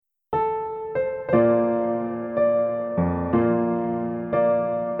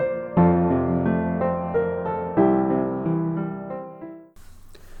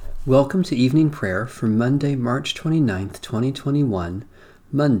Welcome to evening prayer for Monday, March 29th, 2021,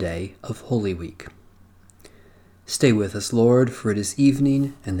 Monday of Holy Week. Stay with us, Lord, for it is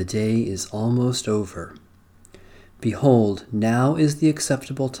evening, and the day is almost over. Behold, now is the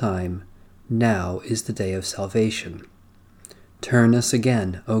acceptable time, now is the day of salvation. Turn us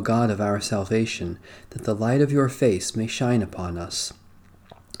again, O God of our salvation, that the light of your face may shine upon us.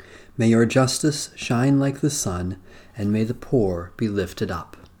 May your justice shine like the sun, and may the poor be lifted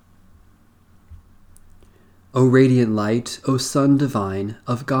up. O radiant light, O Sun divine,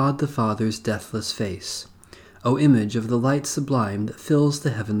 of God the Father's deathless face, O image of the light sublime that fills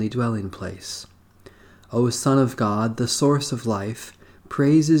the heavenly dwelling place. O Son of God, the source of life,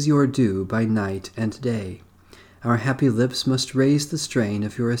 praise is your due by night and day. Our happy lips must raise the strain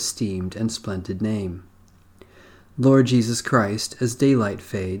of your esteemed and splendid name. Lord Jesus Christ, as daylight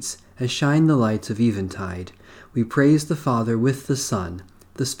fades, as shine the lights of eventide, we praise the Father with the Son,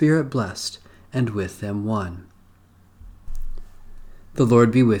 the Spirit blessed, and with them one. The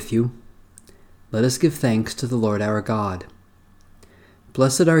Lord be with you. Let us give thanks to the Lord our God.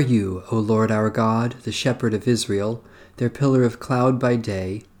 Blessed are you, O Lord our God, the Shepherd of Israel, their pillar of cloud by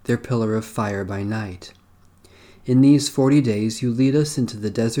day, their pillar of fire by night. In these 40 days you lead us into the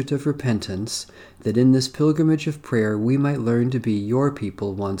desert of repentance, that in this pilgrimage of prayer we might learn to be your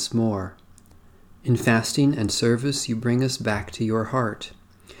people once more. In fasting and service you bring us back to your heart.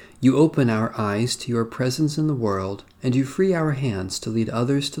 You open our eyes to your presence in the world, and you free our hands to lead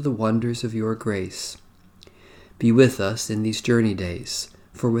others to the wonders of your grace. Be with us in these journey days,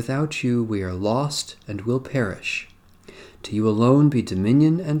 for without you we are lost and will perish. To you alone be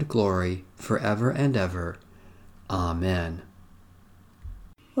dominion and glory, forever and ever. Amen.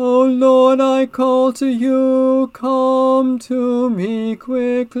 O Lord, I call to you, come to me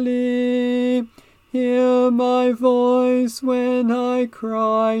quickly. Hear my voice when I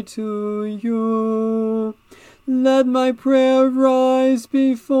cry to you. Let my prayer rise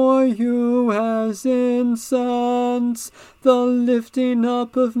before you as incense, the lifting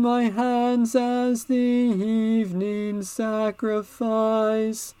up of my hands as the evening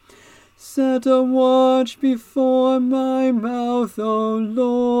sacrifice. Set a watch before my mouth, O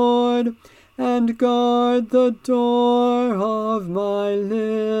Lord, and guard the door of my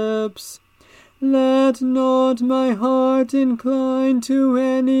lips. Let not my heart incline to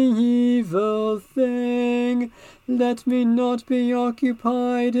any evil thing. Let me not be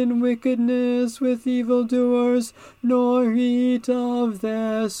occupied in wickedness with evildoers, nor eat of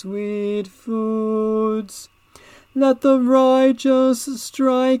their sweet foods. Let the righteous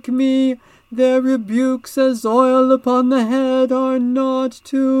strike me. Their rebukes as oil upon the head are not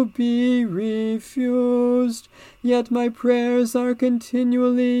to be refused. Yet my prayers are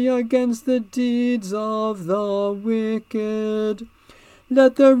continually against the deeds of the wicked.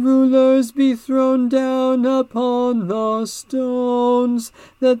 Let the rulers be thrown down upon the stones,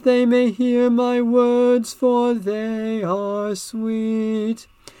 that they may hear my words, for they are sweet.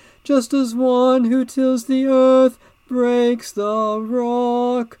 Just as one who tills the earth breaks the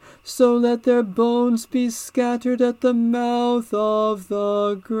rock, so let their bones be scattered at the mouth of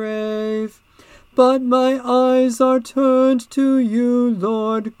the grave. But my eyes are turned to you,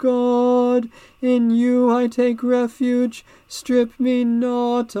 Lord God. In you I take refuge. Strip me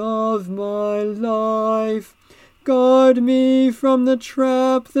not of my life. Guard me from the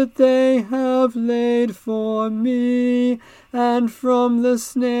trap that they have laid for me, and from the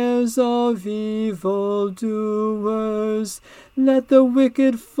snares of evildoers. Let the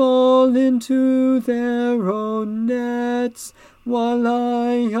wicked fall into their own nets, while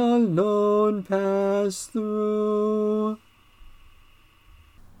I alone pass through.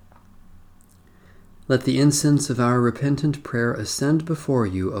 Let the incense of our repentant prayer ascend before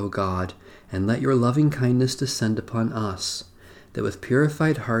you, O God, and let your loving kindness descend upon us, that with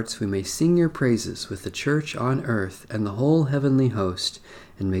purified hearts we may sing your praises with the church on earth and the whole heavenly host,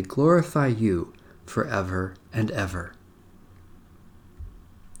 and may glorify you forever and ever.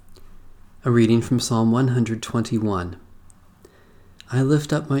 A reading from Psalm 121. I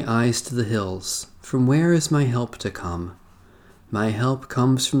lift up my eyes to the hills. From where is my help to come? My help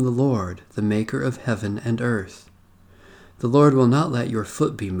comes from the Lord, the maker of heaven and earth. The Lord will not let your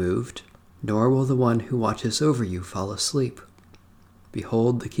foot be moved, nor will the one who watches over you fall asleep.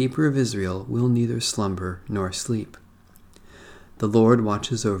 Behold, the keeper of Israel will neither slumber nor sleep. The Lord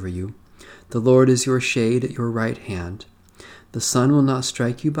watches over you. The Lord is your shade at your right hand. The sun will not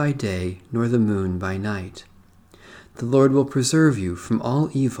strike you by day, nor the moon by night. The Lord will preserve you from all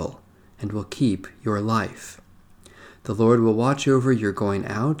evil, and will keep your life. The Lord will watch over your going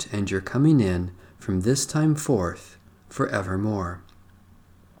out and your coming in from this time forth forevermore.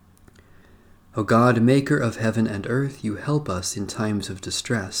 O God, maker of heaven and earth, you help us in times of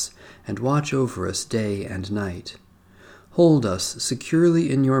distress, and watch over us day and night. Hold us securely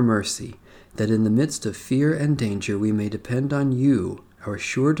in your mercy, that in the midst of fear and danger we may depend on you, our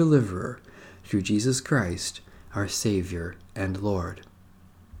sure deliverer, through Jesus Christ, our Savior and Lord.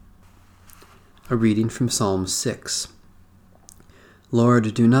 A reading from Psalm 6.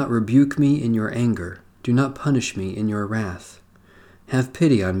 Lord, do not rebuke me in your anger. Do not punish me in your wrath. Have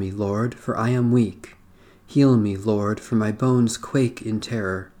pity on me, Lord, for I am weak. Heal me, Lord, for my bones quake in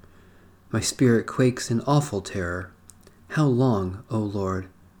terror. My spirit quakes in awful terror. How long, O Lord,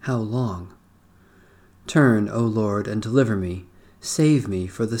 how long? Turn, O Lord, and deliver me. Save me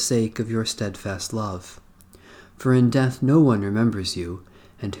for the sake of your steadfast love. For in death no one remembers you,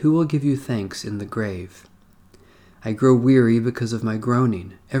 and who will give you thanks in the grave? I grow weary because of my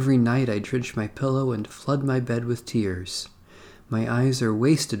groaning. Every night I drench my pillow and flood my bed with tears. My eyes are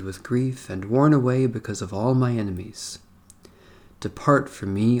wasted with grief and worn away because of all my enemies. Depart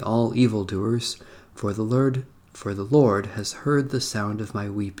from me, all evildoers, for the Lord has heard the sound of my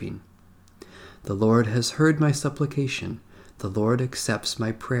weeping. The Lord has heard my supplication. The Lord accepts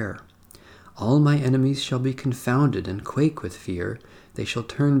my prayer. All my enemies shall be confounded and quake with fear. They shall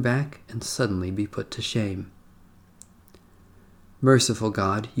turn back and suddenly be put to shame. Merciful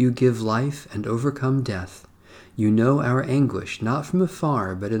God, you give life and overcome death. You know our anguish, not from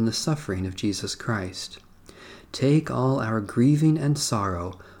afar, but in the suffering of Jesus Christ. Take all our grieving and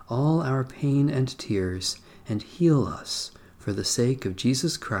sorrow, all our pain and tears, and heal us for the sake of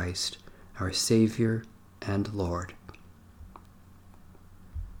Jesus Christ, our Savior and Lord.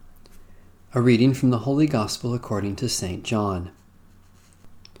 A reading from the Holy Gospel according to St. John.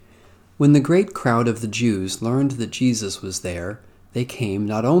 When the great crowd of the Jews learned that Jesus was there, they came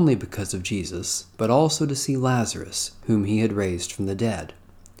not only because of Jesus, but also to see Lazarus, whom he had raised from the dead.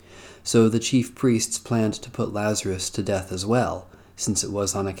 So the chief priests planned to put Lazarus to death as well, since it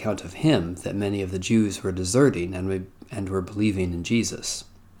was on account of him that many of the Jews were deserting and were believing in Jesus.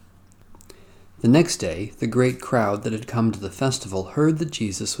 The next day, the great crowd that had come to the festival heard that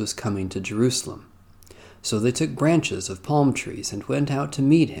Jesus was coming to Jerusalem. So they took branches of palm trees and went out to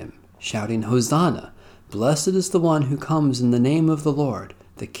meet him, shouting, "Hosanna! Blessed is the one who comes in the name of the Lord,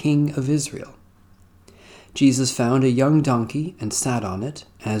 the King of Israel." Jesus found a young donkey and sat on it,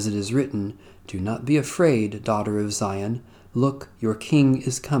 as it is written, "Do not be afraid, daughter of Zion. Look, your king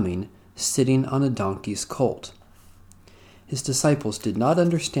is coming, sitting on a donkey's colt." His disciples did not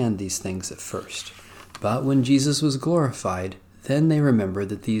understand these things at first, but when Jesus was glorified, then they remembered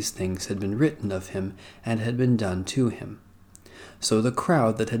that these things had been written of him and had been done to him. So the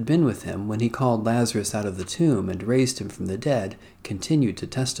crowd that had been with him when he called Lazarus out of the tomb and raised him from the dead continued to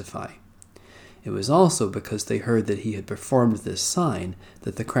testify. It was also because they heard that he had performed this sign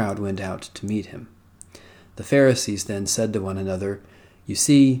that the crowd went out to meet him. The Pharisees then said to one another, "You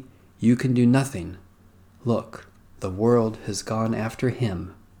see, you can do nothing. Look, the world has gone after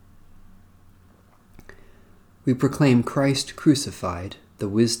him." We proclaim Christ crucified, the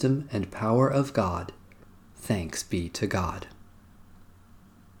wisdom and power of God. Thanks be to God.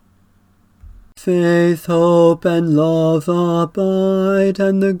 Faith, hope, and love abide,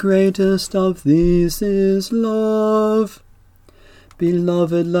 and the greatest of these is love.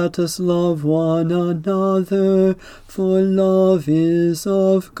 Beloved, let us love one another, for love is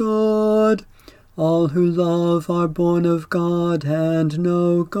of God. All who love are born of God and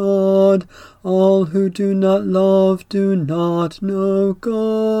know God. All who do not love do not know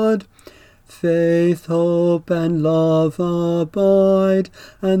God. Faith, hope, and love abide,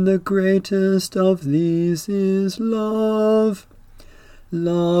 and the greatest of these is love.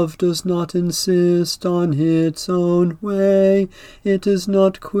 Love does not insist on its own way. It is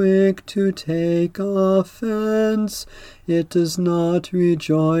not quick to take offense. It does not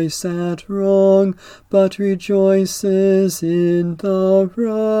rejoice at wrong, but rejoices in the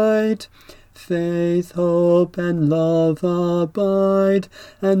right. Faith, hope, and love abide,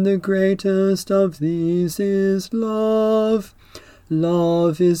 and the greatest of these is love.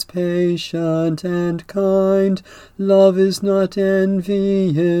 Love is patient and kind. Love is not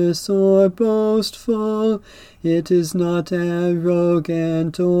envious or boastful. It is not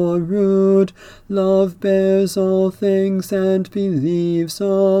arrogant or rude. Love bears all things and believes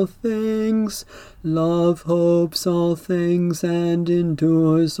all things. Love hopes all things and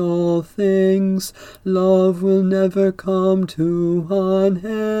endures all things. Love will never come to an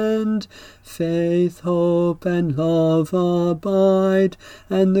end. Faith, hope, and love abide,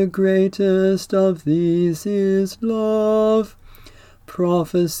 and the greatest of these is love.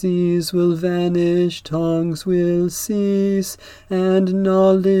 Prophecies will vanish, tongues will cease, and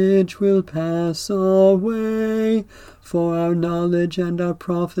knowledge will pass away. For our knowledge and our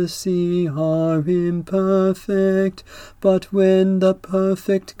prophecy are imperfect, but when the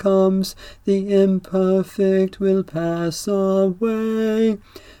perfect comes, the imperfect will pass away.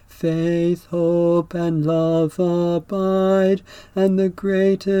 Faith, hope, and love abide, and the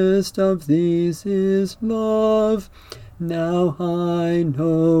greatest of these is love. Now I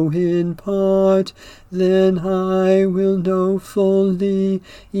know in part, then I will know fully,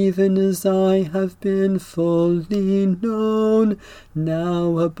 even as I have been fully known.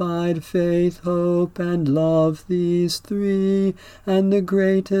 Now abide faith, hope, and love, these three, and the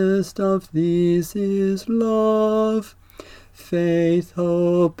greatest of these is love. Faith,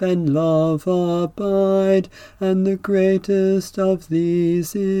 hope, and love abide, and the greatest of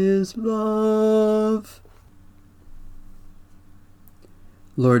these is love.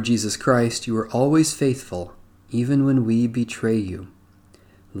 Lord Jesus Christ, you are always faithful, even when we betray you.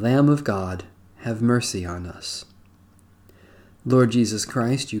 Lamb of God, have mercy on us. Lord Jesus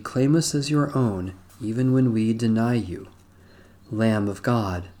Christ, you claim us as your own, even when we deny you. Lamb of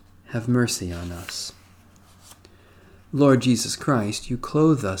God, have mercy on us. Lord Jesus Christ, you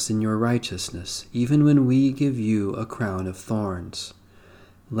clothe us in your righteousness, even when we give you a crown of thorns.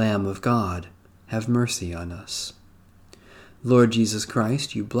 Lamb of God, have mercy on us. Lord Jesus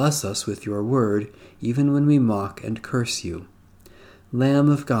Christ, you bless us with your word, even when we mock and curse you. Lamb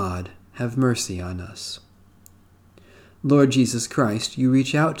of God, have mercy on us. Lord Jesus Christ, you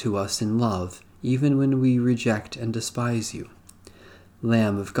reach out to us in love, even when we reject and despise you.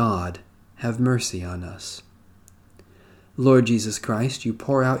 Lamb of God, have mercy on us. Lord Jesus Christ, you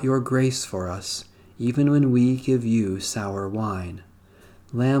pour out your grace for us, even when we give you sour wine.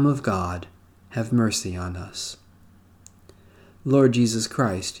 Lamb of God, have mercy on us. Lord Jesus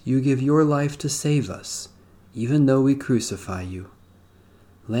Christ, you give your life to save us, even though we crucify you.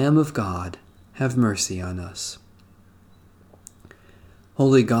 Lamb of God, have mercy on us.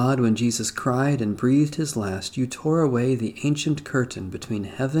 Holy God, when Jesus cried and breathed his last, you tore away the ancient curtain between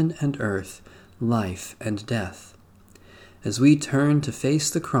heaven and earth, life and death. As we turn to face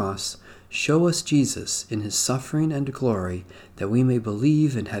the cross, show us Jesus in his suffering and glory, that we may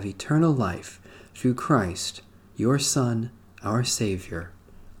believe and have eternal life through Christ, your Son, our Savior.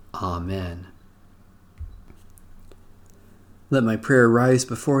 Amen. Let my prayer rise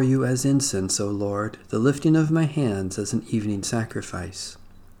before you as incense, O Lord, the lifting of my hands as an evening sacrifice.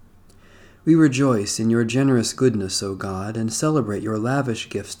 We rejoice in your generous goodness, O God, and celebrate your lavish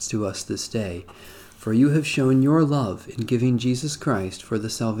gifts to us this day, for you have shown your love in giving Jesus Christ for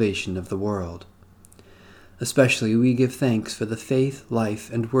the salvation of the world. Especially we give thanks for the faith,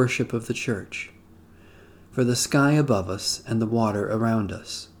 life, and worship of the Church, for the sky above us and the water around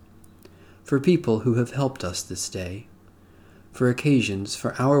us, for people who have helped us this day, for occasions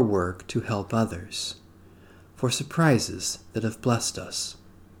for our work to help others, for surprises that have blessed us.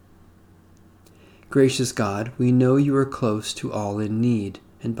 Gracious God, we know you are close to all in need,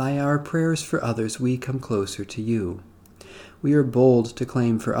 and by our prayers for others we come closer to you. We are bold to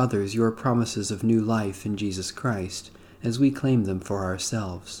claim for others your promises of new life in Jesus Christ, as we claim them for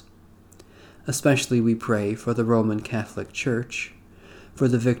ourselves. Especially we pray for the Roman Catholic Church, for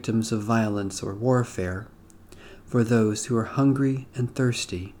the victims of violence or warfare, for those who are hungry and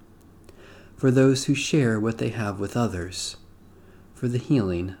thirsty, for those who share what they have with others, for the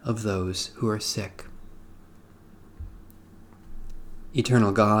healing of those who are sick.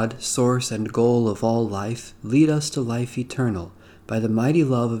 Eternal God, source and goal of all life, lead us to life eternal by the mighty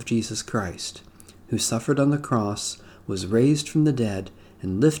love of Jesus Christ, who suffered on the cross, was raised from the dead,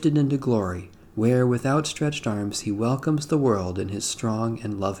 and lifted into glory, where with outstretched arms he welcomes the world in his strong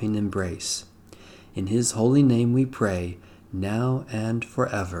and loving embrace. In his holy name we pray, now and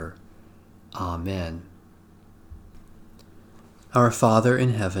forever. Amen. Our Father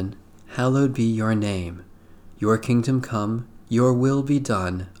in heaven, hallowed be your name. Your kingdom come, your will be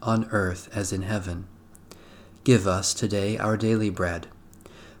done, on earth as in heaven. Give us today our daily bread.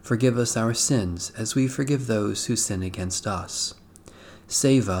 Forgive us our sins, as we forgive those who sin against us.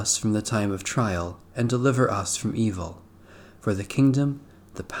 Save us from the time of trial, and deliver us from evil. For the kingdom,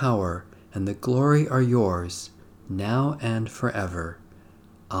 the power, and the glory are yours, now and forever.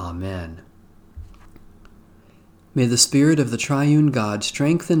 Amen. May the Spirit of the Triune God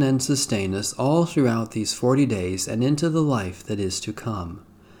strengthen and sustain us all throughout these 40 days and into the life that is to come.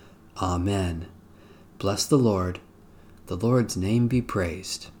 Amen. Bless the Lord. The Lord's name be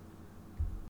praised.